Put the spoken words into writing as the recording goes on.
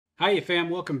Hiya fam,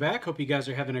 welcome back. Hope you guys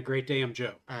are having a great day. I'm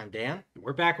Joe. I'm Dan.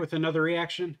 We're back with another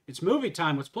reaction. It's movie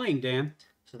time. What's playing, Dan?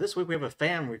 So this week we have a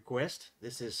fan request.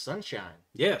 This is Sunshine.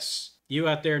 Yes. You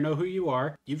out there know who you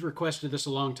are. You've requested this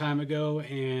a long time ago,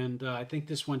 and I think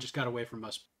this one just got away from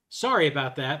us. Sorry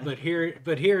about that, but here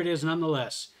it is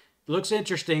nonetheless. It looks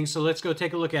interesting, so let's go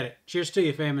take a look at it. Cheers to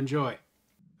you, fam. Enjoy.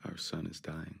 Our sun is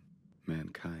dying.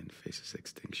 Mankind faces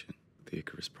extinction. The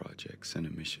Icarus Project sent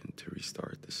a mission to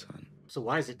restart the sun. So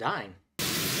why is it dying? Oh,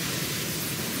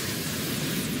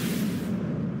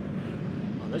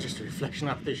 that's just a reflection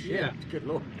off this ship. Yeah. Good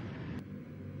lord.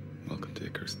 Welcome to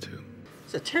Icarus 2.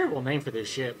 It's a terrible name for this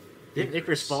ship. Didn't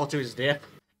Icarus fall to his death?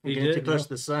 He Getting too did, close no. to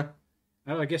the sun?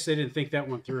 Oh, I guess they didn't think that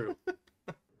one through.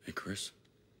 Icarus?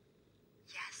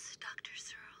 Yes, Dr.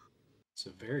 Searle. It's a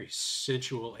very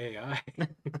sensual AI.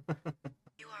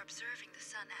 You are observing the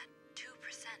sun at 2%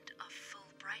 of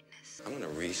full brightness. I'm gonna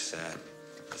reset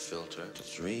the filter to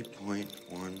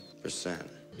 3.1%.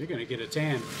 You're going to get a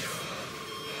tan.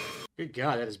 Good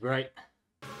God, that is bright.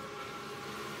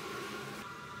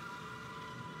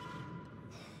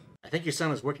 I think your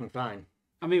sun is working fine.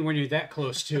 I mean, when you're that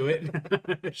close to it,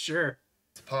 sure.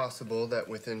 It's possible that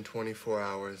within 24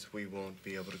 hours we won't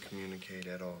be able to communicate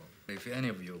at all. If any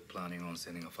of you are planning on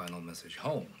sending a final message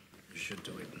home, you should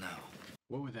do it now.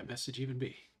 What would that message even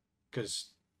be? Because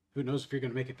who knows if you're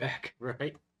going to make it back.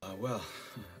 Right? Well,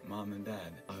 Mom and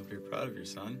Dad, I hope you're proud of your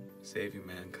son, saving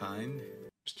mankind.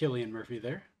 There's Cillian Murphy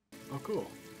there. Oh, cool.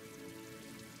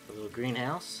 A little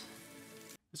greenhouse.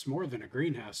 It's more than a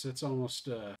greenhouse. It's almost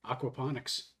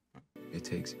aquaponics. It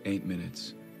takes 8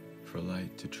 minutes for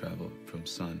light to travel from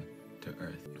sun to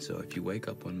Earth. So if you wake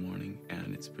up one morning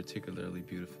and it's a particularly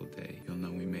beautiful day, you'll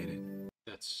know we made it.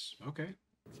 That's okay.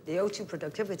 The O2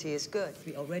 productivity is good.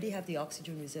 We already have the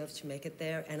oxygen reserves to make it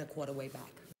there and a quarter way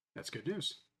back. That's good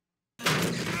news.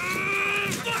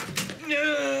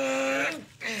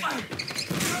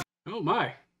 Oh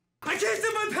my. I can't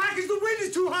send my package, the wind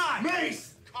is too high!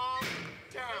 Mace! Oh,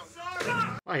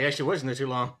 he actually wasn't there too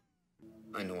long.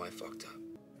 I know I fucked up.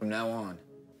 From now on,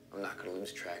 I'm not gonna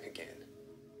lose track again.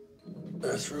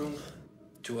 Bathroom,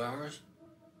 2 hours?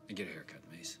 And get a haircut,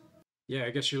 Mace. Yeah, I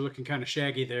guess you're looking kind of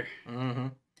shaggy there. Mm-hmm.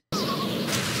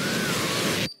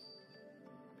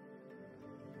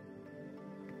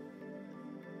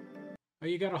 Oh,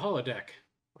 you got a holodeck.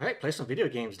 All right, play some video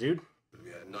games, dude.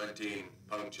 We had 19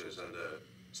 punctures and a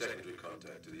secondary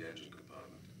contact to the engine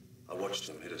compartment. I watched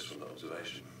them hit us from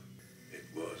observation. It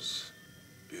was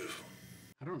beautiful.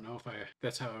 I don't know if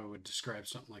that's how I would describe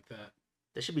something like that.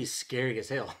 This should be scary as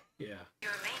hell. Yeah.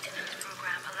 Your maintenance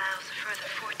program allows a further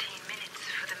 14 minutes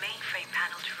for the mainframe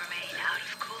panel to remain out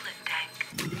of coolant tank.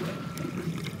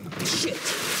 Shit!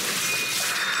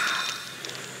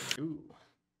 Ooh.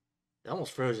 It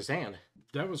almost froze his hand.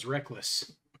 That was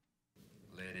reckless.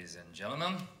 Ladies and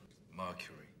gentlemen,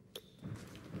 Mercury.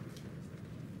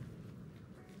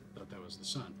 Thought that was the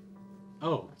sun.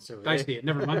 Oh, So I they- see it.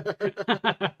 Never mind. Can't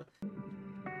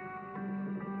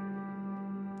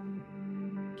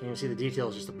even see the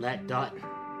details, just a black dot.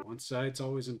 One side's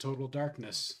always in total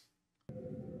darkness.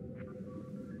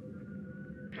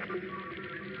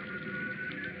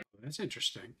 That's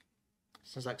interesting.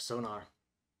 Sounds like sonar.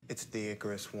 It's the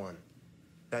Icarus 1.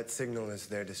 That signal is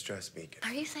their distress beacon.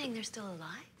 Are you saying they're still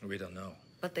alive? We don't know.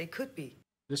 But they could be.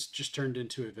 This just turned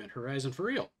into Event Horizon for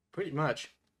real. Pretty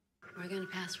much. We're gonna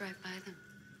pass right by them.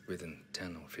 Within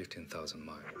 10 or 15,000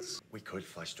 miles. We could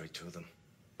fly straight to them.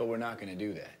 But we're not gonna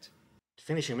do that.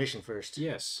 Finish your mission first.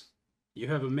 Yes. You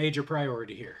have a major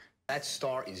priority here. That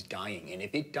star is dying, and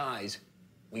if it dies,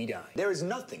 we die. There is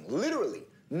nothing, literally,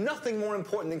 nothing more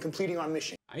important than completing our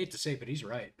mission. I hate to say it, but he's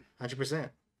right.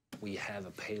 100%. We have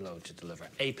a payload to deliver.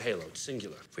 A payload,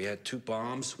 singular. If we had 2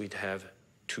 bombs, we'd have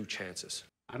 2 chances.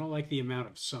 I don't like the amount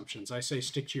of assumptions. I say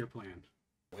stick to your plan.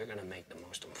 We're gonna make the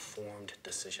most informed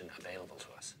decision available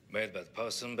to us. Made by the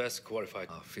person best qualified,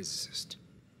 a physicist.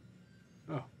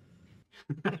 Oh.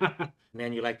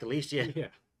 Man you like the least, yeah. Yeah.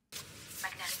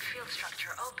 Magnetic field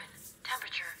structure open.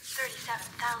 Temperature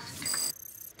 37,000 degrees.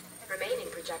 Remaining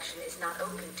projection is not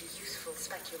open to useful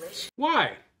speculation.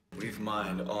 Why? We've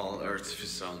mined all Earth's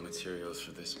fissile materials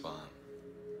for this bomb.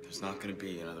 There's not going to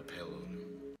be another payload.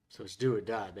 So it's do or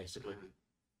die, basically.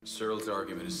 Searle's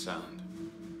argument is sound.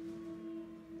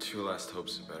 2 last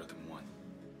hopes are better than 1.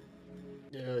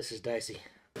 Oh, this is dicey.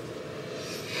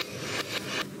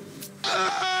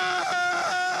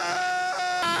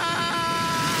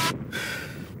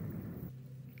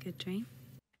 Good dream?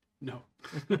 No.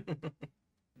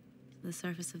 The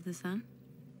surface of the sun?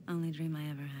 Only dream I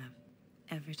ever have.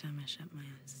 Every time I shut my eyes,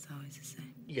 it's always the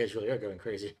same. You guys really are going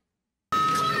crazy.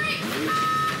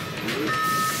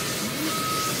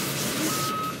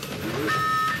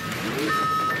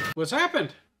 What's happened?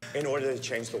 In order to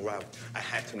change the route, I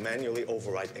had to manually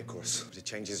override Icarus. It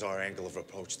changes our angle of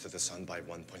approach to the sun by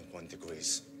 1.1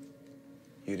 degrees.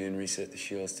 You didn't reset the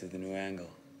shields to the new angle.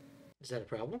 Is that a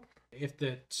problem? If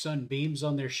the sun beams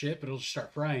on their ship, it'll just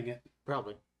start frying it.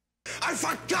 Probably. I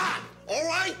forgot! All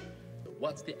right?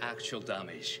 What's the actual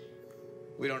damage?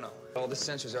 We don't know. All the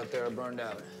sensors out there are burned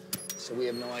out, so we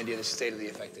have no idea the state of the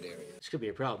affected area. This could be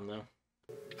a problem,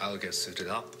 though. I'll get suited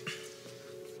up.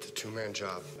 It's a two-man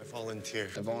job. I volunteer.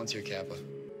 I volunteer, Kappa.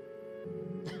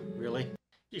 Really?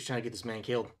 You're just trying to get this man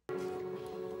killed.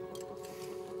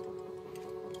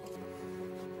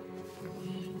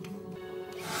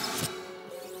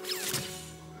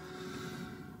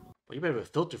 Well, you better have a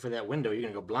filter for that window. You're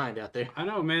gonna go blind out there. I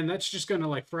know, man. That's just gonna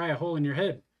like fry a hole in your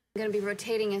head. I'm gonna be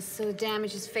rotating us so the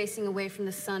damage is facing away from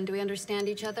the sun. Do we understand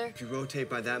each other? If you rotate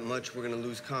by that much, we're gonna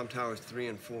lose comm towers 3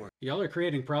 and 4. Y'all are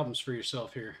creating problems for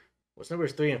yourself here. What's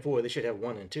numbers 3 and 4? They should have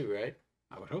 1 and 2, right?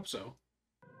 I would hope so.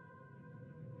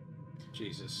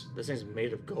 Jesus. This thing's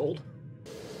made of gold?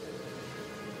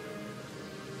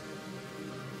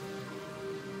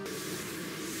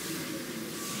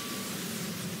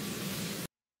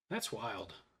 That's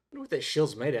wild. I wonder what that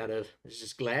shield's made out of. Is it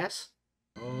just glass?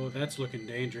 Oh, that's looking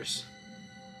dangerous.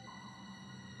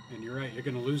 And you're right, you're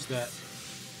gonna lose that.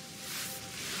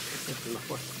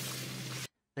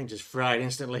 Thing just fried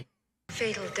instantly.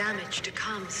 Fatal damage to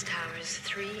comms towers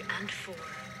 3 and 4.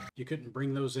 You couldn't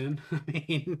bring those in? I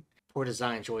mean... Poor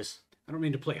design choice. I don't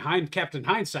mean to play Captain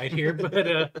Hindsight here, but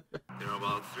They're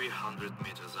about 300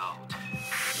 meters out.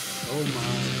 Oh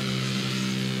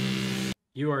my.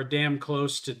 You are damn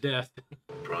close to death.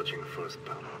 Approaching first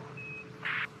panel.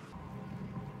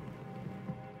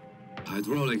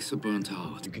 Hydraulics are burnt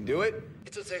out. You can do it?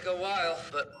 It'll take a while,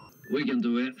 but We can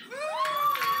do it.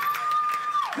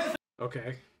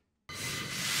 Okay.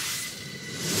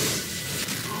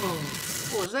 Oh,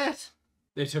 what was that?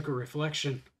 They took a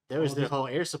reflection. There was the whole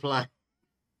air supply.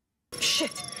 Shit!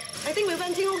 I think we're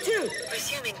venting all too.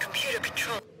 Resuming computer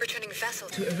control. Returning vessel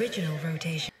to original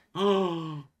rotation.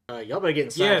 Oh. Y'all better get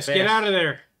inside Yes, fast. get out of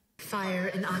there.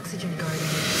 Fire and oxygen guarding.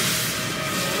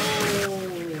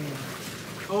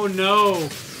 Oh no.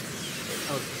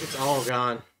 Oh, it's all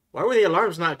gone. Why were the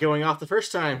alarms not going off the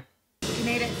first time? We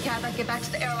made it. Kappa, get back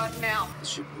to the airlock now. The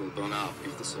ship will burn out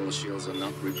if the solar shields are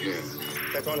not repaired.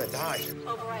 They're gonna die.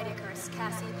 Override Icarus.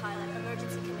 Cassie, pilot.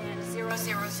 Emergency command 000.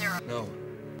 No.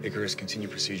 Icarus, continue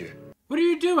procedure. What are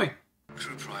you doing?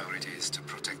 True priority is to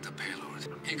protect the payload.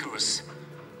 Icarus,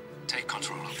 take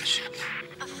control of the ship.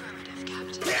 Affirmative,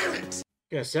 Captain. Damn it!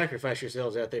 You're gonna sacrifice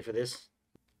yourselves out there for this.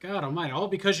 God almighty, all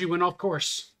because you went off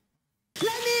course.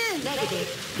 Let me in! Negative.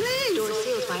 Please! Door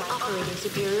sealed by operating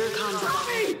superior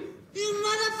comms. You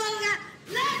motherfucker!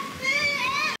 Let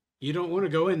me in! You don't want to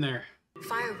go in there.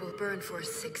 Fire will burn for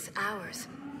 6 hours.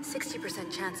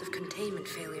 60% chance of containment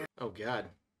failure. Oh god.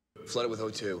 Flood it with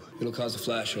O2. It'll cause a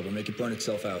flashover, make it burn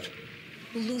itself out.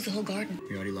 We'll lose the whole garden.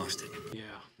 We already lost it. Yeah.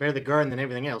 Better the garden than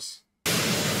everything else.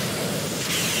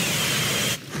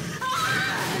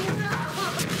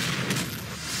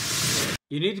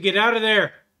 You need to get out of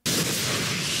there.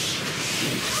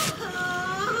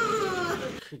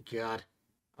 Good god.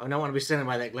 I don't want to be standing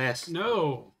by that glass.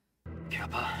 No.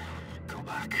 Kappa, go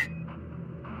back.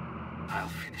 I'll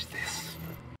finish this.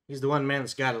 He's the one man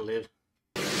that's gotta live.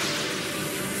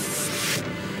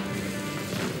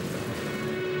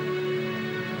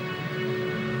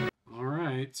 All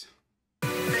right.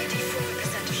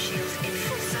 94% of shields in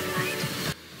full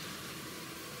sunlight.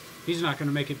 He's not going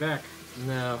to make it back.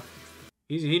 No.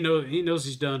 He knows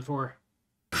he's done for.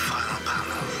 Final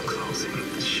panel closing.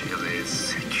 The shield is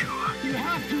secure. You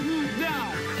have to move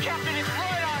now! Captain, it's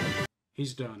right on!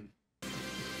 He's done.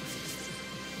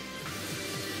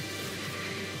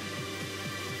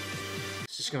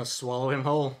 It's just gonna swallow him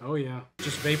whole. Oh yeah,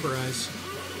 just vaporize.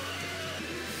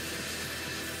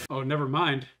 Oh, never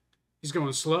mind. He's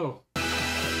going slow. Good.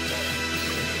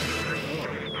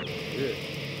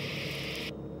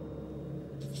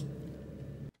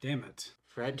 Damn it.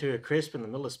 Fried to a crisp in the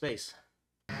middle of space.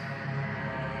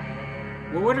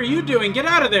 Well, what are you doing? Get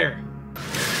out of there!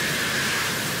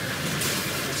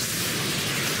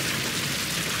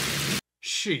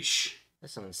 Sheesh.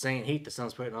 That's some insane heat the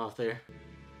sun's putting off there.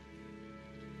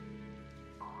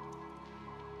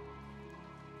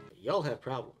 Y'all have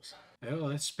problems. Well,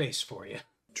 that's space for you.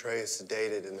 Trey is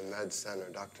sedated in the med center.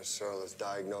 Dr. Searle has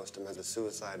diagnosed him as a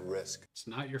suicide risk. It's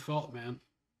not your fault, man.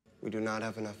 We do not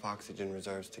have enough oxygen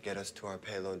reserves to get us to our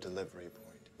payload delivery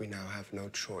point. We now have no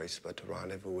choice but to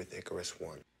rendezvous with Icarus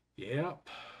 1. Yep.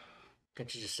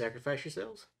 Can't you just sacrifice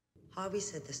yourselves? Harvey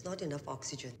said there's not enough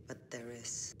oxygen, but there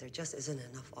is. There just isn't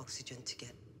enough oxygen to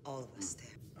get All of us there.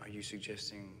 Are you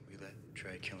suggesting we let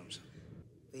Trey kill himself?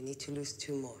 We need to lose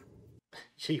 2 more.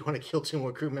 So you want to kill 2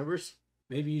 more crew members?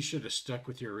 Maybe you should have stuck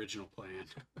with your original plan.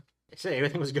 They say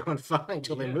everything was going fine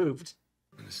until they moved.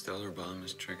 When a stellar bomb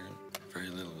is triggered, very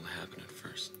little will happen at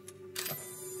first.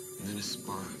 And then a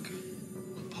spark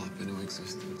will pop into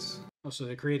existence. Oh, so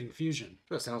they're creating fusion. That's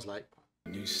what it sounds like. A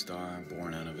new star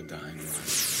born out of a dying one.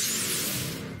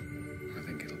 I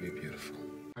think it'll be beautiful.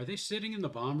 Are they sitting in the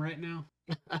bomb right now?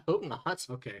 I hope not.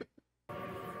 Okay.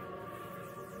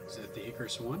 Is that the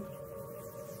Icarus one?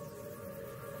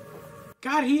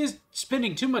 God, he is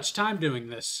spending too much time doing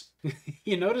this.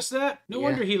 You notice that? No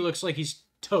wonder he looks like he's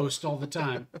toast all the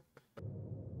time.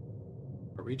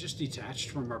 Are we just detached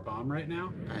from our bomb right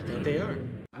now? I think they are.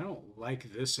 I don't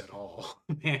like this at all,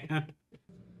 man.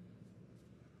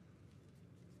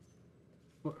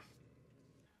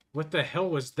 What the hell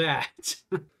was that?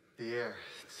 The air,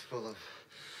 it's full of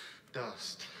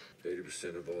dust.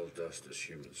 80% of all dust is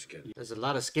human skin. There's a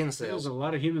lot of skin There's cells. a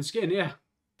lot of human skin, yeah.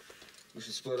 We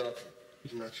should split up.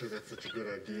 I'm not sure that's such a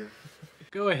good idea.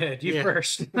 Go ahead, you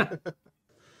first.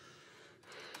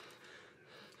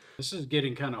 This is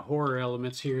getting kind of horror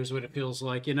elements here is what it feels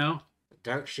like, you know? A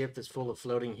dark ship that's full of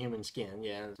floating human skin.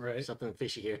 Yeah, right. Something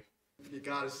fishy here. You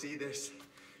gotta see this.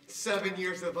 7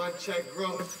 years of unchecked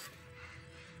growth.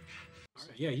 So,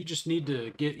 yeah, you just need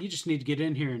to get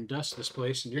in here and dust this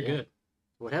place and you're good.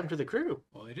 What happened to the crew?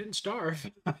 Well, they didn't starve.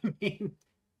 I mean,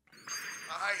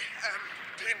 I am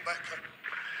Pinbacker,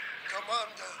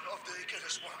 commander of the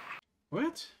Icarus One.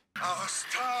 what? Our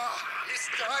star is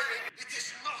dying. It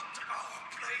is not our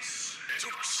place to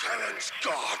challenge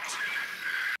God.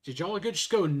 Did y'all just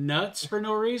go nuts for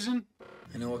no reason?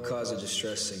 I know what caused a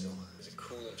distress signal. It was a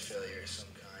coolant failure of some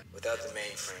kind. Without the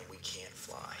mainframe, we can't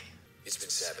fly. It's been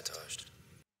sabotaged.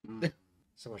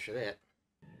 So much for that.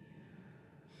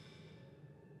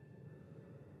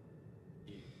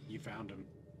 You found him.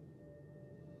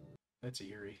 That's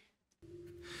eerie.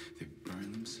 They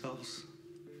burn themselves?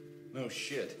 No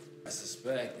shit. I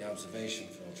suspect the observation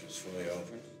filter is fully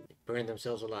open. They burned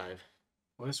themselves alive.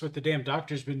 Well, that's what the damn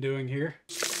doctor's been doing here.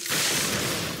 Icarus!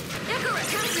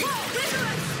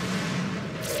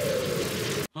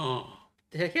 Oh.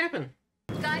 What the heck happened?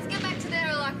 Guys, get back to the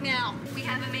airlock now. We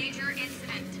have a major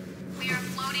incident. We are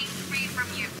floating free from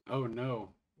you. Oh no.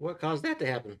 What caused that to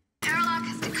happen? Airlock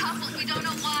has decoupled. We don't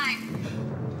know why.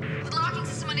 The locking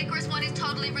system on Icarus One is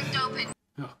totally ripped open.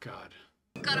 Oh god.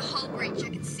 We've got a hull breach. I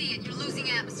can see it. You're losing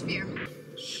atmosphere.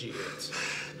 Shit.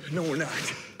 No, we're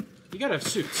not. You gotta have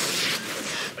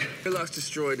suits. Airlock's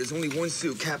destroyed. There's only one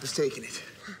suit. Cap has taken it.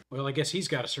 Well, I guess he's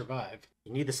gotta survive.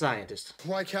 You need the scientist.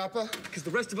 Why, Kappa? Because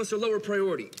the rest of us are lower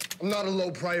priority. I'm not a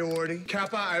low priority.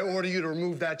 Kappa, I order you to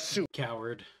remove that suit.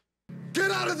 Coward.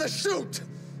 Get out of the suit!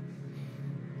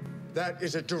 That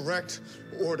is a direct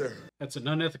order. That's an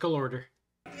unethical order.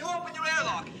 You open your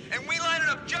airlock, and we line it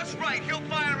up just right. He'll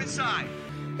fire inside.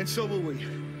 And so will we.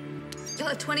 You'll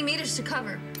have 20 meters to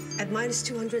cover. At minus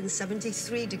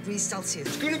 273 degrees Celsius.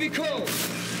 It's gonna be cold.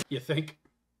 You think?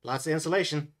 Lots of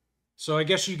insulation. So I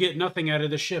guess you get nothing out of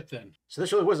the ship then. So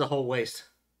this really was a whole waste.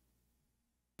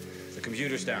 The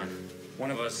computer's down.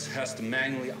 One of us has to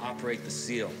manually operate the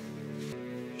seal.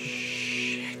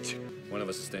 Shit. One of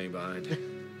us is staying behind.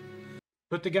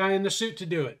 Put the guy in the suit to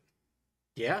do it.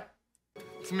 Yeah?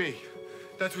 It's me.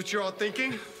 That's what you're all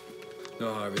thinking?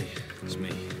 No, Harvey. It's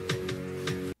me.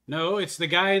 No, it's the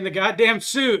guy in the goddamn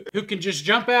suit who can just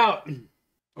jump out.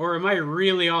 Or am I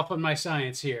really off on my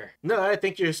science here? No, I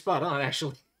think you're spot on,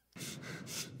 actually.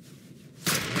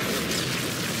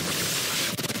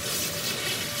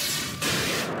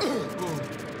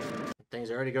 Things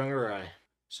are already going awry.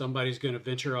 Somebody's gonna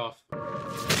venture off.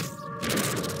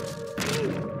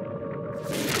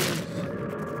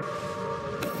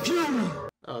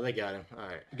 Oh, they got him. All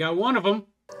right. Got one of them.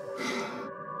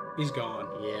 He's gone.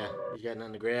 Yeah, he's got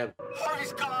nothing to grab.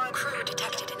 Harvey's gone. Crew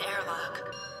detected an airlock.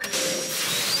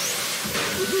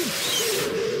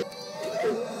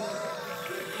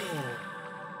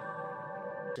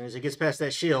 As soon as he gets past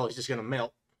that shield, he's just gonna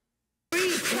melt.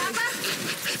 Breathe, Kappa!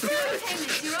 You're okay,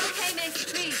 miss. You're okay,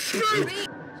 miss. Breathe. Breathe.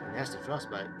 It's a nasty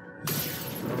frostbite.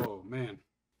 Oh man.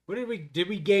 What did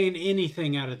we gain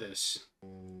anything out of this?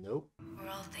 Nope. We're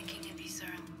all thinking of you, sir.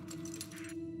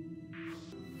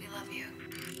 We love you.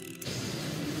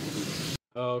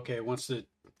 Oh, okay,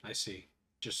 I see.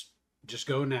 Just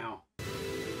go now.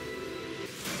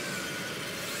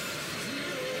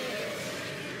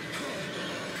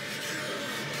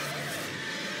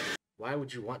 Why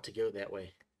would you want to go that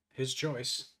way? His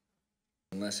choice.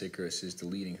 Unless Icarus is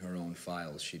deleting her own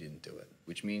files, she didn't do it.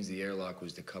 Which means the airlock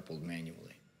was decoupled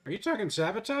manually. Are you talking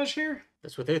sabotage here?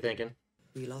 That's what they're thinking.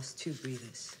 We lost 2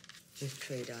 breathers. With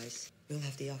trade ice, we'll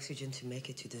have the oxygen to make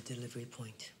it to the delivery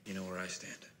point. You know where I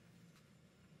stand.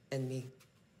 And me.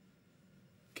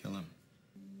 Kill him.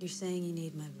 You're saying you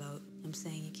need my vote. I'm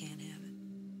saying you can't have it.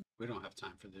 We don't have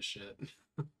time for this shit.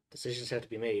 Decisions have to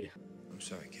be made. I'm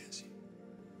sorry, Cassie.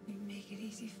 You make it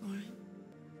easy for him.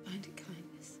 Find a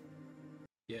kindness.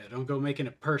 Yeah, don't go making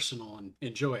it personal and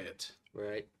enjoy it.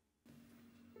 Right.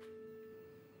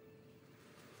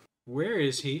 Where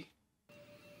is he?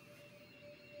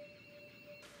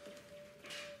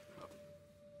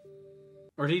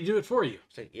 Or did he do it for you?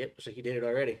 It's like, yep, looks like he did it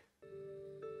already.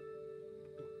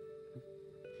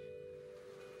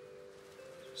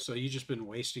 So you just been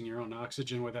wasting your own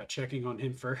oxygen without checking on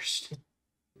him first?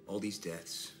 All these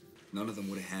deaths, none of them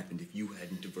would have happened if you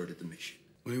hadn't diverted the mission.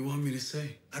 What do you want me to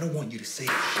say? I don't want you to say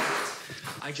shit.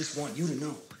 I just want you to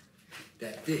know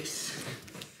that this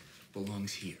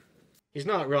belongs here. He's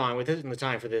not wrong. With isn't the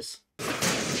time for this.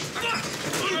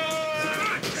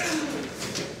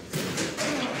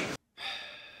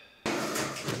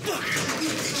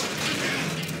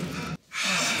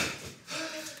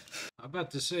 I'm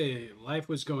about to say, life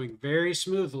was going very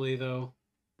smoothly, though.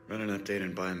 Run an update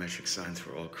and biometric signs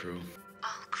for all crew.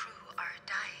 All crew are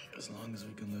dying. As long as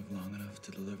we can live long enough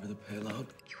to deliver the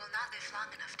payload. You will not live long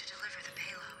enough to deliver the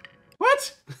payload.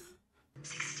 What?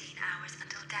 16 hours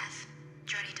until death.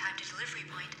 Journey time to delivery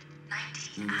point,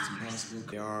 19 It's hours.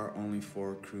 impossible. There are only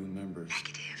 4 crew members.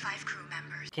 Negative 5 crew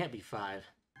members. Can't be 5.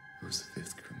 Who's the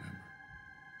 5th crew member?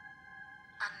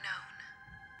 Unknown.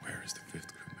 Where is the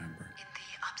 5th crew member? In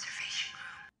the observation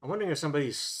room. I'm wondering if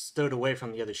somebody's stowed away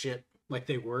from the other ship. Like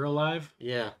they were alive?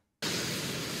 Yeah.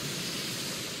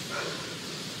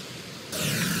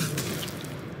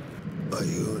 Are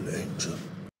you an angel?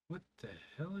 What the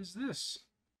hell is this?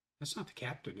 That's not the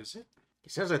captain, is it? He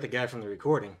sounds like the guy from the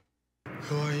recording.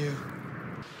 Who are you?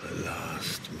 A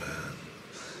last man.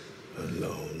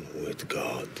 Alone with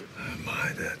God. Am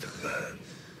I that man?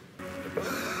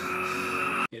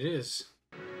 It is.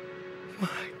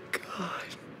 My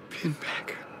God.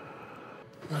 Pinbacker.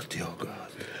 Not your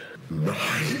God.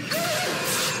 Mine.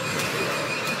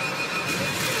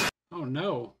 Oh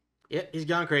no. Yep, he's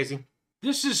gone crazy.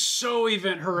 This is so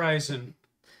Event Horizon.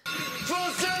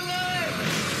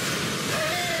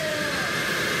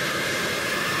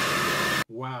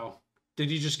 Wow. Did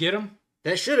you just get him?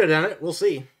 That should have done it. We'll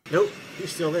see. Nope,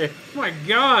 he's still there. Oh my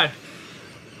god.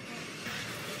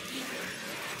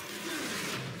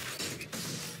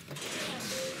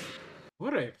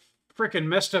 What a freaking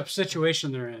messed up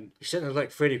situation they're in. He shouldn't have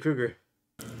like Freddy Krueger.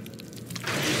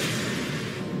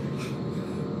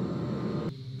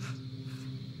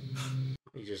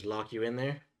 He just lock you in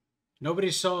there?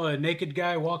 Nobody saw a naked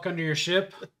guy walk under your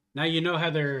ship. Now you know how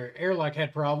their airlock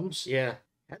had problems. Yeah.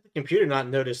 How'd the computer not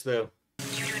notice, though?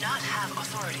 You do not have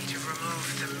authority to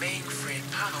remove the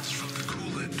mainframe panels from the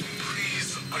coolant.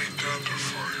 Please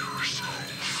identify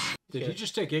yourself. Did he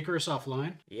just take Icarus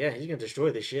offline? Yeah, he's gonna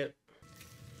destroy the ship.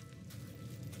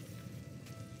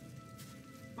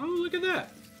 Oh, look at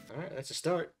that. Alright, that's a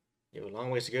start. You have a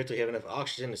long ways to go till you have enough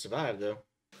oxygen to survive, though.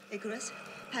 Icarus,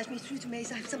 patch me through to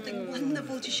Mace. I have something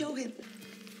wonderful to show him.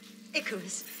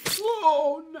 Icarus.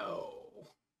 Oh, no.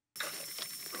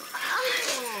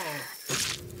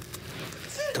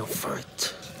 Don't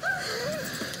fight.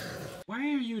 Why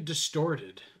are you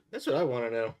distorted? That's what I want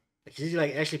to know. Like, is he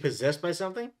like actually possessed by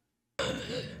something? Oh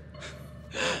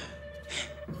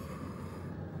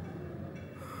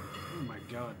my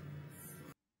god.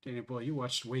 Danny boy, you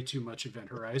watched way too much Event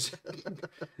Horizon.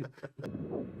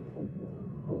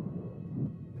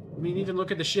 I mean, even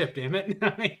look at the ship, damn it.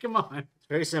 I mean, come on. It's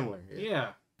very similar.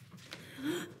 Yeah.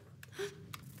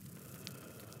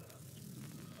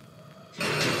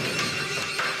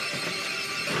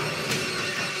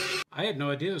 I had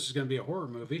no idea this was going to be a horror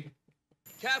movie.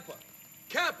 Kappa!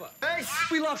 Kappa! Hey,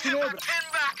 we lost an orbit.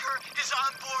 Pinbacker is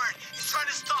on board. He's trying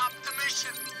to stop the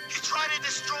mission. He's trying to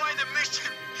destroy the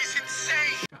mission. He's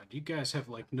insane. God, you guys have,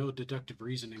 like, no deductive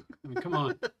reasoning. I mean, come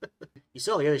on. You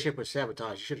saw the other ship was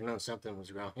sabotaged. You should have known something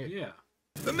was wrong here. Yeah.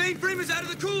 The mainframe is out of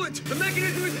the coolant! The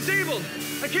mechanism is disabled!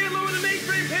 I can't lower the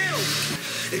mainframe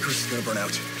panels! Icarus is gonna burn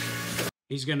out.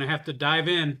 He's going to have to dive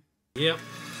in. Yep.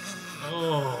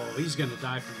 Oh, he's going to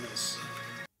die from this.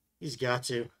 He's got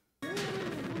to.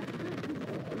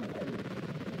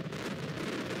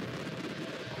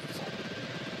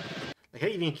 Like, how do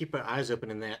you even keep our eyes open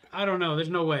in that? I don't know. There's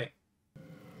no way.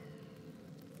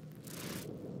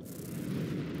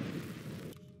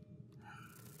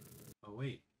 Oh,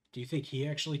 wait. Do you think he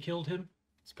actually killed him?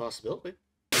 It's a possibility.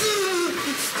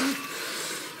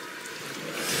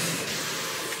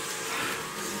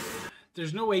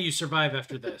 There's no way you survive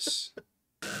after this.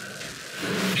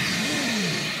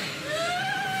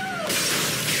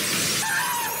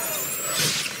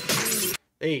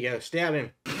 There you go. Stab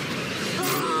him.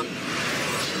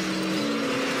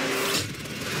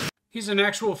 He's an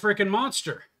actual freaking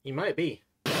monster. He might be.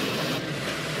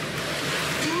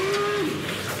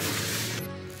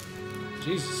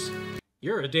 Jesus.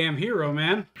 You're a damn hero,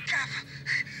 man.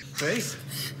 Grace?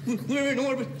 We're in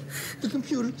orbit. The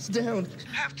computer's down.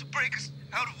 Have to break us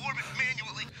out of orbit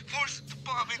manually. Force the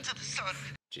bomb into the sun.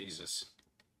 Jesus.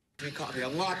 We copy.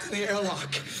 I'm locked in the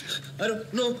airlock. I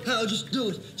don't know how. Just do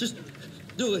it. Just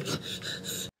do it.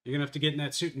 You're gonna have to get in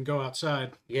that suit and go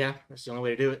outside. Yeah, that's the only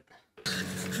way to do it.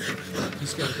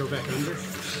 He's gotta go back under.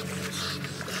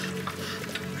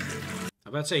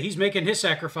 I'm about to say, he's making his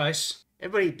sacrifice.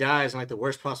 Everybody dies in like the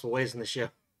worst possible ways in the show.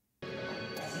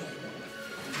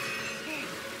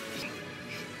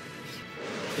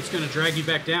 It's gonna drag you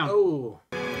back down. Oh.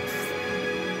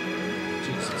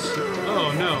 Jesus.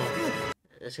 Oh no.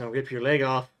 It's gonna rip your leg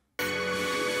off.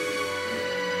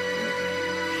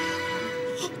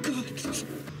 Oh, God.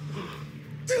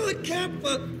 Do it,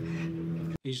 Kappa.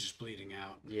 He's just bleeding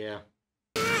out. Yeah.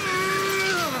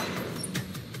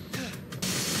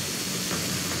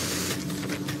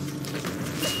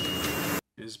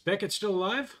 Is Beckett still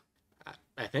alive?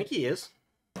 I think he is.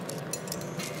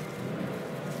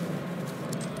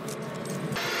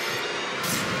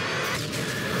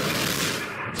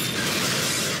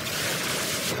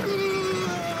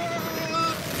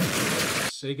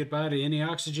 Say goodbye to any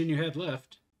oxygen you had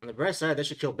left. On the bright side, that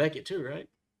should kill Beckett too, right?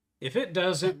 If it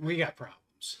doesn't, we got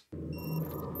problems.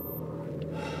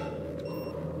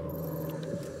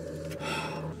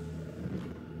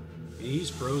 He's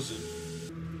frozen.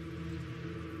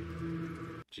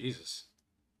 Jesus.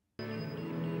 4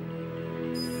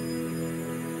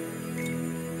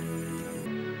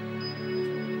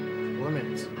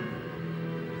 minutes.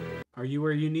 Are you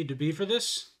where you need to be for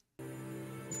this?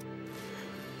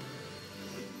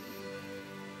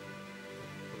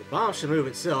 The bomb should move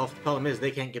itself. The problem is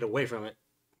they can't get away from it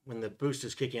when the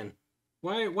boosters kick in.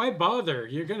 Why bother?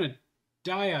 You're gonna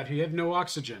die out here. You have no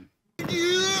oxygen.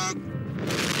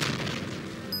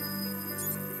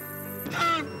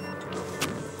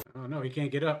 Oh no, he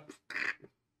can't get up.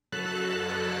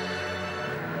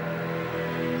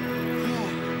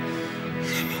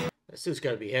 That suit's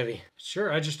gotta be heavy.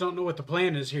 Sure, I just don't know what the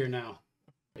plan is here now.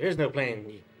 There's no plan.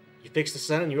 You fix the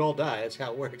sun and you all die. That's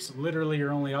how it works. It's literally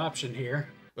your only option here.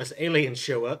 Unless aliens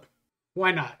show up.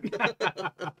 Why not?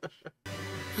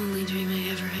 Only dream I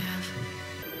ever have.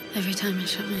 Every time I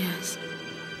shut my eyes,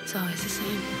 it's always the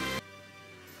same.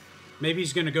 Maybe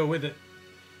he's gonna go with it.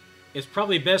 It's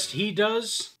probably best he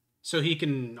does, so he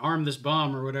can arm this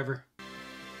bomb or whatever.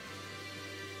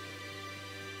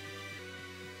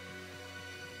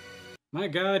 My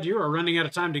God, you are running out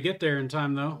of time to get there in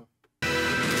time, though.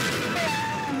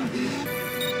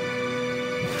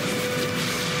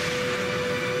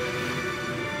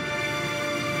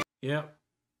 Yep.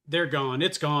 They're gone.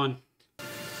 It's gone.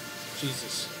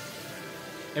 Jesus.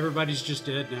 Everybody's just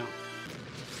dead now.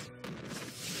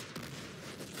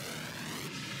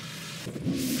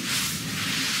 No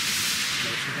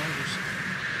survivors.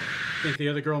 Think the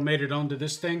other girl made it onto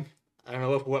this thing? I don't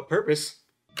know for what purpose.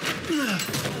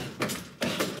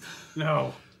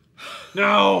 No.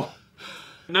 No!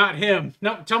 Not him.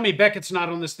 No, tell me Beckett's not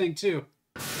on this thing, too.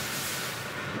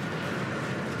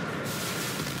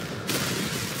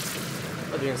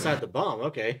 Oh, they're inside the bomb,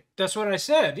 okay. That's what I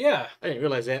said, yeah. I didn't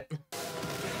realize that.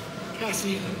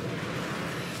 Cassie,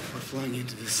 we're flying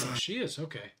into the sun. She is,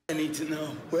 okay. I need to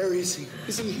know, where is he?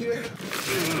 Is he here?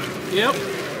 Yep.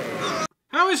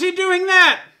 How is he doing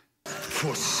that?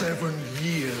 For 7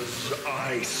 years,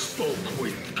 I spoke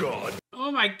with God.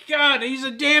 Oh my God, he's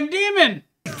a damn demon!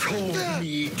 He told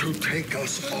me to take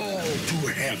us all to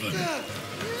heaven.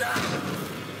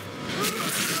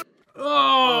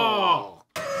 Oh!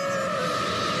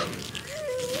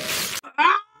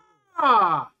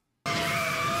 Ah!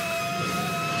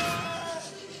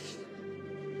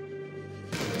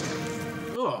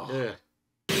 Oh. Yeah.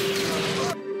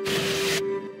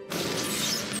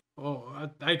 Oh,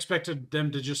 I expected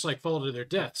them to just like fall to their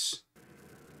deaths.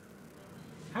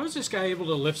 How is this guy able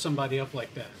to lift somebody up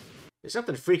like that? There's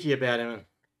something freaky about him.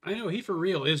 I know, he for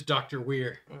real is Dr.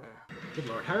 Weir. Good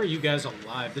Lord, how are you guys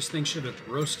alive? This thing should have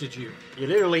roasted you. You're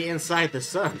literally inside the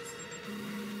sun.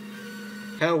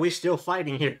 How are we still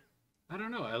fighting here? I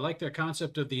don't know. I like their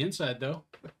concept of the inside, though.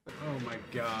 Oh my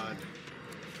God.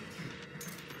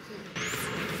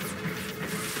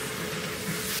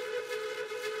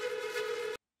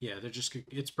 Yeah, they're just...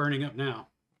 It's burning up now.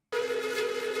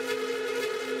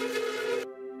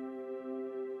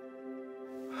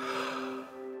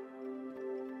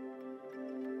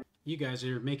 You guys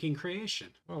are making creation.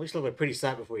 Well, at least he'll have a pretty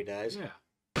sight before he dies. Yeah.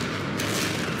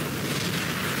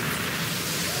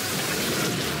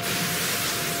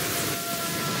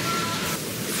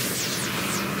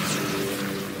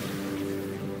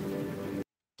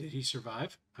 Did he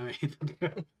survive? I mean,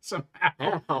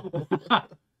 somehow. I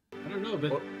don't know,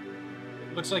 but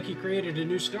it looks like he created a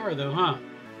new star, though, huh?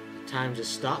 Time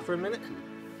just stopped for a minute?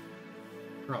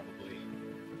 Probably.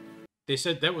 They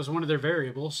said that was one of their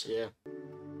variables. Yeah.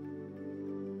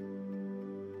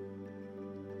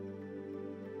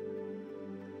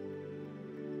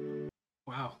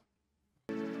 Wow.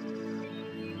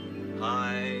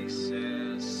 Hi,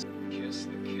 sis. Kiss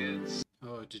the kids.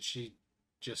 Oh, did she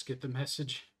just get the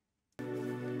message?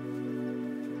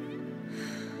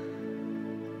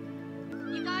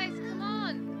 You guys, come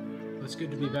on. It's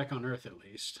good to be back on Earth, at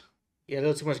least. Yeah,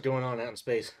 there's too much going on out in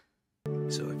space.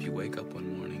 So if you wake up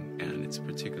one morning and it's a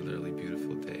particularly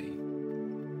beautiful day,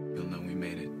 you'll know we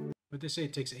made it. But they say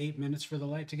it takes 8 minutes for the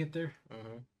light to get there.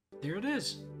 Mm-hmm. There it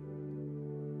is.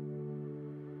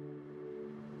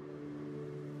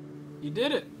 You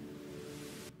did it.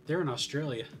 They're in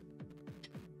Australia.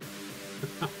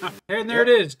 And there it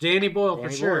is, Danny Boyle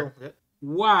for sure. Boyle, yep.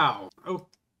 Wow.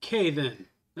 Okay then.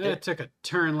 That took a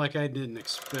turn like I didn't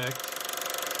expect.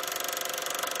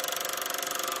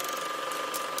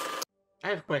 I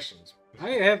have questions. I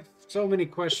have so many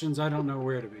questions, I don't know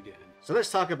where to begin. So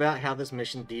let's talk about how this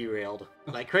mission derailed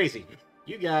like crazy.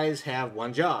 You guys have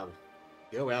one job.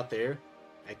 Go out there,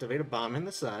 activate a bomb in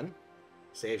the sun,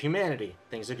 save humanity.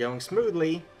 Things are going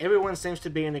smoothly. Everyone seems to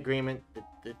be in agreement that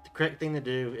the correct thing to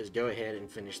do is go ahead and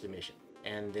finish the mission.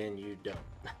 And then you don't.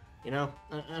 You know,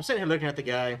 I'm sitting here looking at the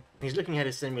guy. He's looking at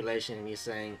his simulation and he's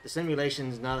saying the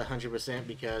simulation's not 100%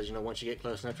 because, you know, once you get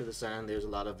close enough to the sun, there's a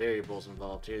lot of variables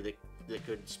involved here that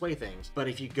could sway things. But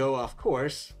if you go off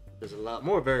course, there's a lot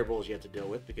more variables you have to deal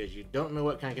with because you don't know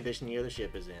what kind of condition the other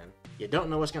ship is in. You don't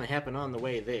know what's going to happen on the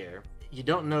way there. You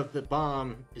don't know if the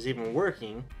bomb is even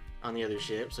working on the other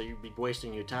ship, so you'd be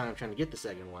wasting your time trying to get the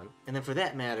second one. And then for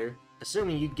that matter,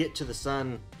 assuming you get to the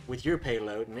sun with your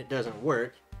payload and it doesn't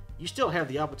work, you still have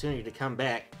the opportunity to come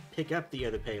back, pick up the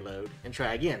other payload, and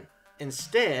try again.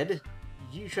 Instead,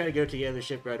 you try to go to the other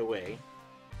ship right away,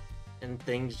 and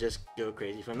things just go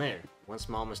crazy from there. One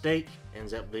small mistake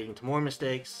ends up leading to more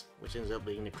mistakes, which ends up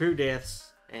leading to crew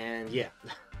deaths, and yeah.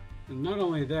 And not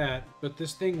only that, but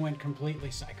this thing went completely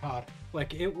psychotic.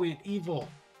 Like, it went evil.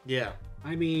 Yeah.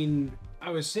 I mean, I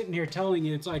was sitting here telling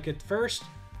you, it's like at first,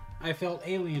 I felt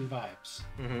Alien vibes.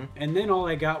 Mm-hmm. And then all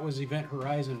I got was Event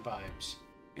Horizon vibes.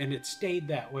 And it stayed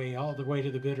that way all the way to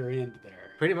the bitter end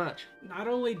there. Pretty much. Not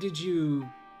only did you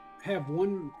have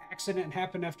one accident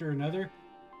happen after another,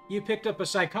 you picked up a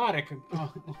psychotic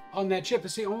on that ship.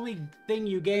 It's the only thing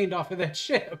you gained off of that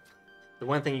ship. The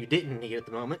one thing you didn't need at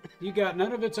the moment. You got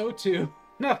none of its O2.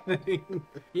 Nothing.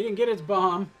 You didn't get its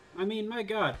bomb. I mean, my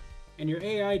God. And your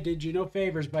AI did you no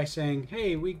favors by saying,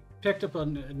 hey, we picked up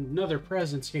another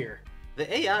presence here.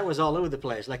 The AI was all over the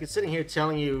place. Like, it's sitting here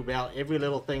telling you about every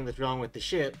little thing that's wrong with the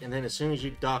ship, and then as soon as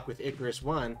you dock with Icarus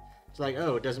 1, it's like,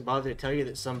 oh, it doesn't bother to tell you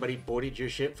that somebody boarded your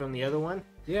ship from the other one?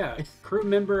 Yeah, crew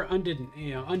member,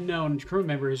 unknown crew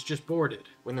member is just boarded.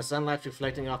 When the sunlight's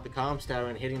reflecting off the comms tower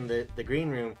and hitting the green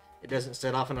room, it doesn't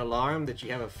set off an alarm that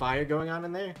you have a fire going on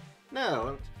in there?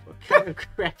 No, what kind of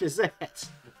crap is that?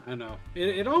 I know.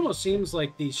 It almost seems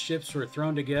like these ships were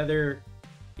thrown together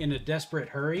in a desperate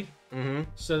hurry,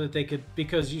 so that they could,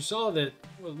 because you saw that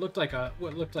what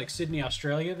looked like Sydney,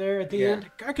 Australia there at the end.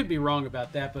 I could be wrong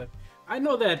about that, but I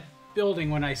know that building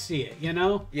when I see it. You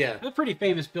know, yeah, a pretty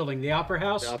famous building, the Opera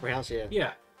House. The Opera House, yeah.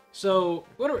 Yeah. So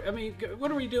what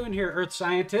are we doing here, Earth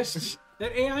scientists?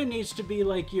 That AI needs to be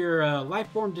like your life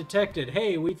form detected.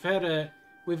 Hey, we've got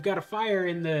a fire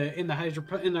in the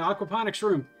aquaponics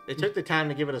room. They took the time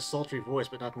to give it a sultry voice,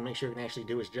 but not to make sure it can actually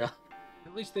do its job.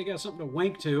 At least they got something to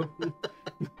wank to.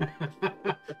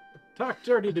 Talk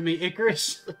dirty to me,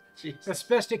 Icarus. Jeez. That's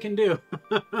best it can do.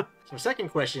 So second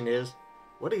question is,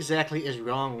 what exactly is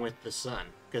wrong with the sun?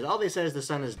 Because all they said is the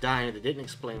sun is dying, they didn't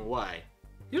explain why.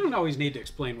 You don't always need to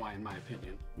explain why, in my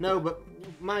opinion. No, but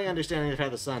my understanding of how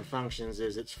the sun functions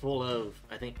is it's full of,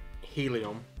 I think,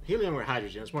 helium. Helium or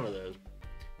hydrogen, it's one of those.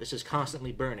 It's just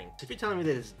constantly burning. So if you're telling me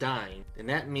that it's dying, then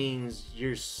that means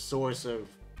your source of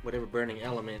whatever burning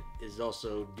element is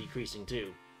also decreasing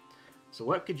too. So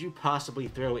what could you possibly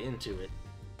throw into it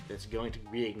that's going to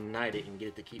reignite it and get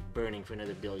it to keep burning for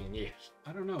another billion years?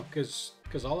 I don't know, because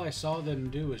all I saw them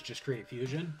do was just create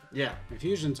fusion. Yeah. And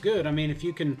fusion's good. I mean, if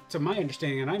you can, to my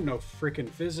understanding, and I'm no freaking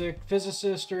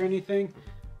physicist or anything,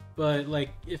 but like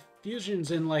if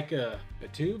fusion's in like a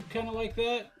tube kind of like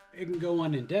that, it can go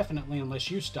on indefinitely unless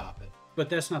you stop it. But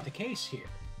that's not the case here.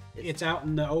 It's out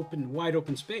in the wide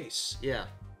open space. Yeah.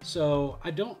 So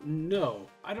I don't know.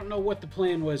 I don't know what the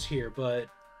plan was here, but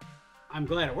I'm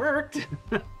glad it worked.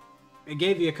 It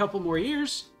gave you a couple more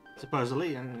years.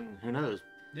 Supposedly, and who knows?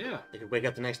 Yeah. They could wake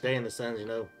up the next day and the sun's,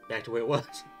 back to where it was.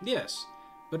 Yes.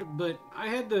 But I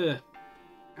had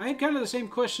kind of the same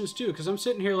questions too, because I'm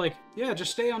sitting here like, yeah,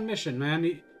 just stay on mission,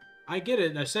 man. I get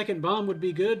it. A second bomb would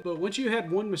be good, but once you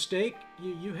had one mistake,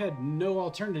 you had no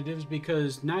alternatives,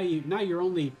 because now your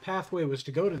only pathway was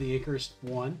to go to the Icarus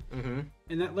one,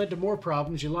 and that led to more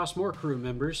problems. You lost more crew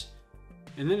members,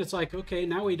 and then it's like, okay,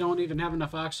 now we don't even have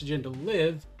enough oxygen to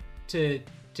live to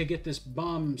get this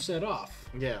bomb set off.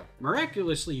 Yeah.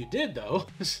 Miraculously, you did though.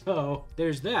 So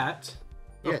there's that.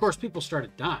 Yes. Of course, people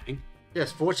started dying.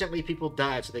 Yes, fortunately, people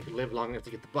died so they could live long enough to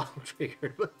get the bomb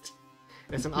triggered. But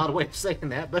that's an odd way of saying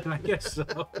that, but I guess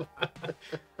so.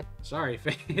 Sorry,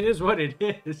 it is what it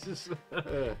is.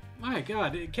 My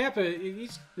God, Kappa.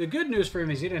 The good news for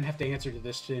him is he didn't have to answer to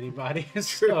this to anybody.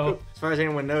 So, as far as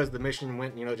anyone knows, the mission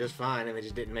went, just fine, and they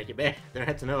just didn't make it back. They don't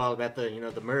have to know all about the,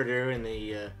 the murder and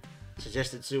the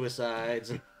suggested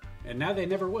suicides, and now they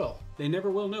never will. They never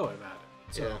will know about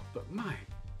it. So, yeah. But my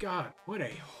God, what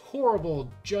a horrible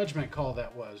judgment call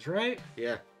that was, right?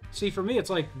 Yeah. See, for me,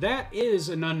 it's like, that is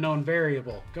an unknown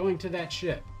variable. Going to that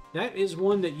ship, that is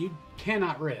one that you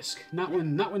cannot risk. Not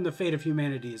when the fate of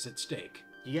humanity is at stake.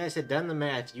 You guys had done the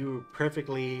math. You were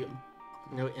perfectly,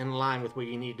 in line with where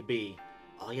you need to be.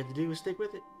 All you had to do was stick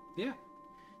with it. Yeah.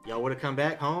 Y'all would have come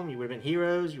back home. You would have been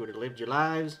heroes. You would have lived your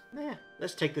lives. Nah,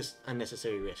 let's take this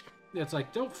unnecessary risk. Yeah, it's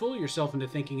like, don't fool yourself into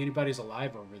thinking anybody's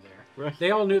alive over there. Right.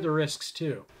 They all knew the risks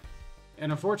too.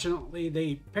 And unfortunately,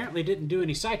 they apparently didn't do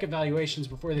any psych evaluations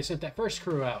before they sent that first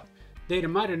crew out. They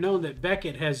might have known that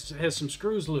Beckett has some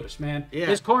screws loose, man. Yeah.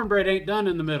 His cornbread ain't done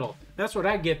in the middle. That's what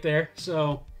I get there,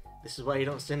 so... This is why you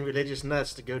don't send religious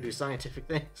nuts to go do scientific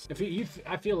things.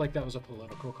 I feel like that was a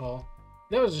political call.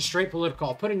 That was a straight political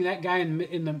call. Putting that guy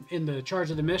in the charge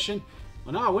of the mission.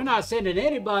 Well, no, we're not sending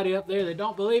anybody up there that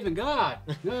don't believe in God.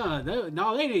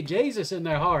 No, they need Jesus in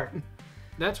their heart.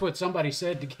 That's what somebody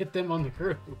said to get them on the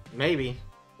crew. Maybe.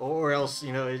 Or else,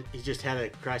 he just had a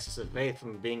crisis of faith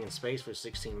from being in space for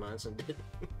 16 months and didn't.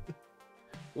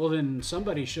 Well, then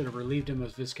somebody should have relieved him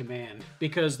of his command.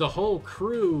 Because the whole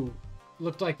crew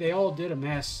looked like they all did a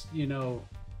mass,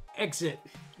 exit,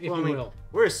 if you will.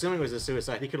 We're assuming it was a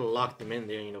suicide. He could have locked them in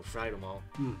there, fried them all.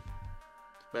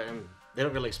 But they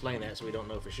don't really explain that, so we don't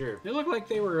know for sure. They looked like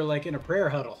they were like in a prayer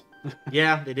huddle.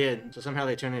 Yeah, they did. So somehow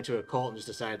they turned into a cult and just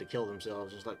decided to kill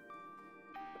themselves. Just like,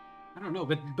 I don't know,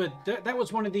 but that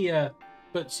was one of the.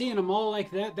 But seeing them all like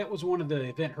that was one of the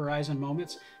Event Horizon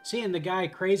moments. Seeing the guy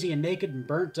crazy and naked and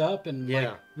burnt up and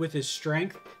like with his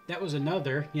strength, that was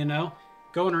another.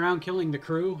 Going around killing the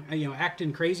crew,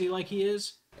 acting crazy like he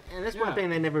is. And that's one thing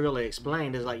they never really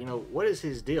explained is like, what is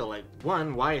his deal? Like,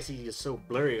 one, why is he just so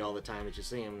blurry all the time that you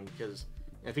see him? Because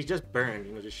if he's just burned,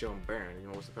 just show him burned.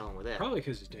 What's the problem with that? Probably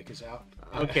because his dick is out.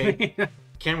 Okay.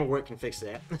 Camera work can fix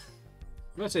that.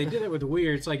 Let's say he did it with the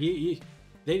weird. It's like he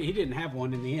didn't have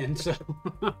one in the end, so.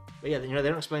 But yeah, they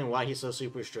don't explain why he's so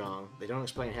super strong. They don't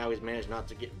explain how he's managed not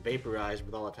to get vaporized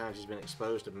with all the times he's been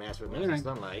exposed to massive amounts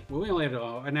of sunlight. Well, we only had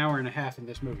an hour and a half in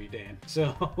this movie, Dan.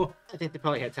 So. I think they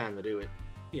probably had time to do it.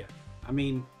 Yeah, I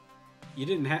mean, you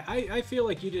didn't have. I feel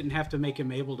like you didn't have to make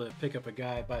him able to pick up a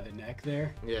guy by the neck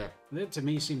there. Yeah. That to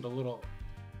me seemed a little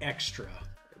extra.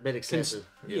 A bit excessive.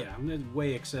 Yeah,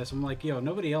 way excessive. I'm like,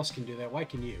 nobody else can do that. Why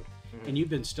can you? Mm-hmm. And you've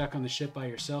been stuck on the ship by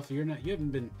yourself. You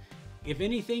haven't been. If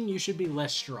anything, you should be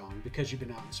less strong because you've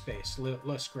been out in space,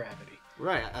 less gravity.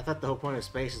 Right. I thought the whole point of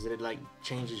space is that it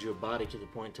changes your body to the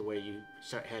point to where you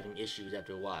start having issues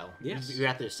after a while. Yes. You're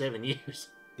out there 7 years.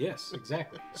 Yes,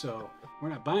 exactly. So we're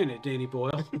not buying it, Danny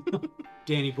Boyle.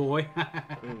 Danny Boy.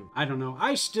 I don't know.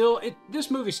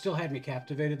 This movie still had me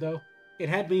captivated though. It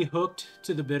had me hooked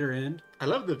to the bitter end. I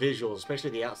love the visuals,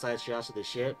 especially the outside shots of the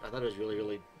ship. I thought it was really,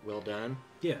 really well done.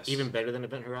 Yes. Even better than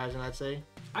Event Horizon, I'd say.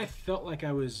 I felt like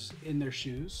I was in their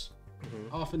shoes,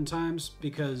 oftentimes,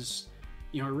 because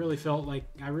I really felt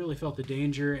the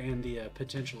danger and the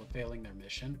potential of failing their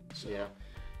mission. So, yeah.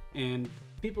 And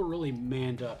people really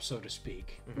manned up, so to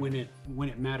speak, when it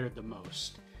mattered the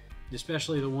most.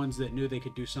 Especially the ones that knew they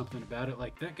could do something about it.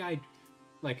 Like that guy,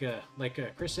 like a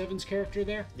Chris Evans character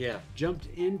there. Yeah. Jumped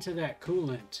into that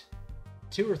coolant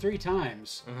 2 or 3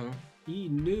 times. He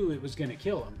knew it was going to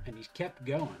kill him, and he kept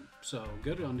going. So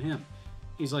good on him.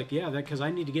 He's like, yeah, that because I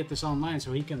need to get this online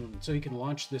so he can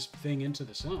launch this thing into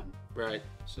the sun. Right.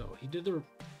 So he did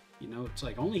it's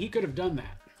like only he could have done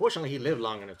that. Fortunately, he lived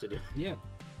long enough to do it. Yeah.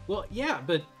 Well, yeah,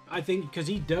 but I think because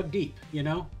he dug deep, you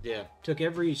know? Yeah. Took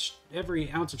every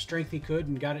ounce of strength he could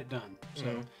and got it done. So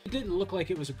Mhm. it didn't look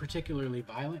like it was a particularly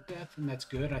violent death, and that's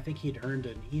good. I think he'd earned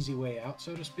an easy way out,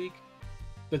 so to speak.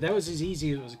 But that was as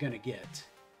easy as it was going to get.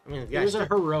 I mean, it was a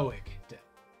heroic death.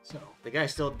 So the guy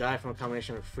still died from a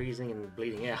combination of freezing and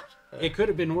bleeding out. It could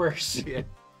have been worse. Yeah.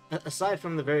 Aside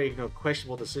from the very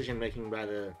questionable decision making by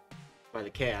the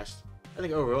cast, I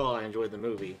think overall I enjoyed the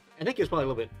movie. I think it was probably a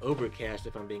little bit overcast,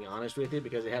 if I'm being honest with you,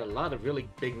 because it had a lot of really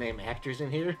big name actors in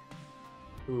here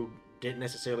who didn't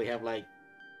necessarily have like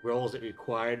roles that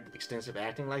required extensive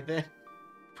acting like that.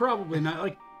 Probably not.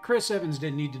 Like Chris Evans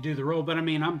didn't need to do the role, but I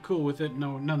mean, I'm cool with it.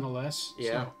 No, nonetheless.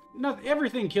 Yeah. So,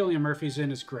 everything Cillian Murphy's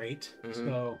in is great. Mhm.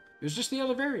 So there's just the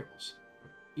other variables,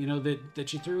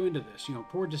 that you threw into this.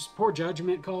 Poor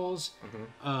judgment calls,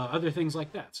 other things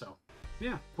like that. So,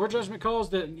 yeah, poor judgment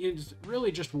calls that is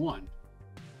really just one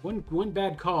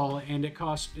bad call, and it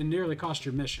nearly cost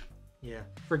your mission. Yeah.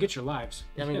 Forget your lives.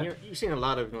 Yeah, I mean, you've seen a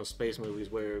lot of space movies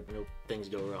where things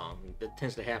go wrong. That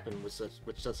tends to happen with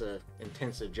such a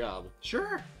intensive job.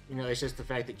 Sure. It's just the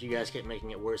fact that you guys kept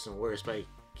making it worse and worse by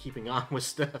keeping on with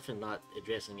stuff and not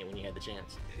addressing it when you had the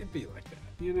chance. It'd be like that,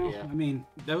 Yeah. I mean,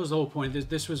 that was the whole point.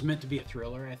 This was meant to be a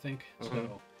thriller, I think. Mhm.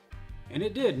 So, and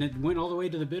it did, and it went all the way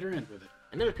to the bitter end with it.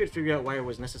 I never could figure out why it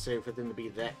was necessary for them to be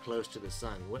that close to the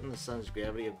sun. Wouldn't the sun's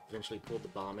gravity eventually pull the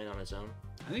bomb in on its own?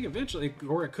 I think eventually,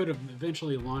 or it could have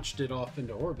eventually launched it off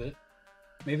into orbit.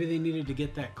 Maybe they needed to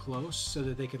get that close so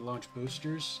that they could launch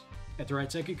boosters at the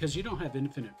right second, because you don't have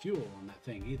infinite fuel on that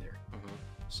thing either.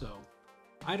 So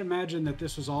I'd imagine that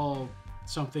this was all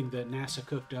something that NASA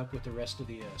cooked up with the rest of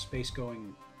the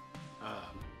space-going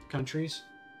countries,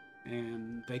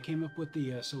 and they came up with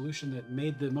the solution that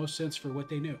made the most sense for what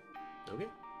they knew. Okay.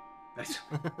 That's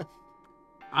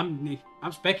I'm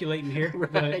speculating here,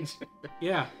 Right. but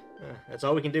yeah. That's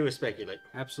all we can do is speculate.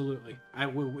 Absolutely.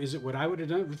 Is it what I would have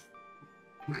done?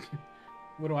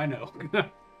 What do I know?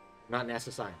 Not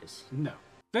NASA scientists. No.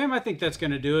 Fam, I think that's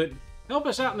going to do it. Help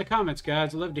us out in the comments,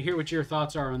 guys. I'd love to hear what your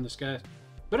thoughts are on this, guys.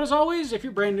 But as always, if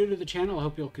you're brand new to the channel, I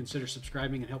hope you'll consider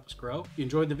subscribing and help us grow. If you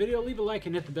enjoyed the video, leave a like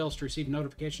and hit the bells to receive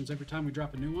notifications every time we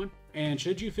drop a new one. And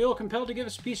should you feel compelled to give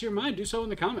us a piece of your mind, do so in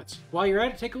the comments. While you're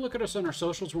at it, take a look at us on our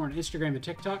socials. We're on Instagram and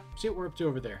TikTok. See what we're up to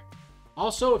over there.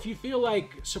 Also, if you feel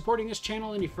like supporting this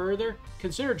channel any further,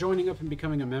 consider joining up and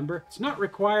becoming a member. It's not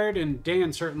required, and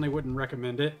Dan certainly wouldn't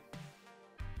recommend it.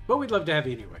 But we'd love to have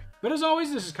you anyway. But as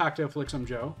always, this is Cocktail Flicks. I'm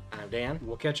Joe. I'm Dan.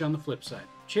 We'll catch you on the flip side.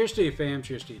 Cheers to you, fam.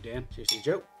 Cheers to you, Dan. Cheers to you,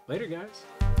 Joe. Later, guys.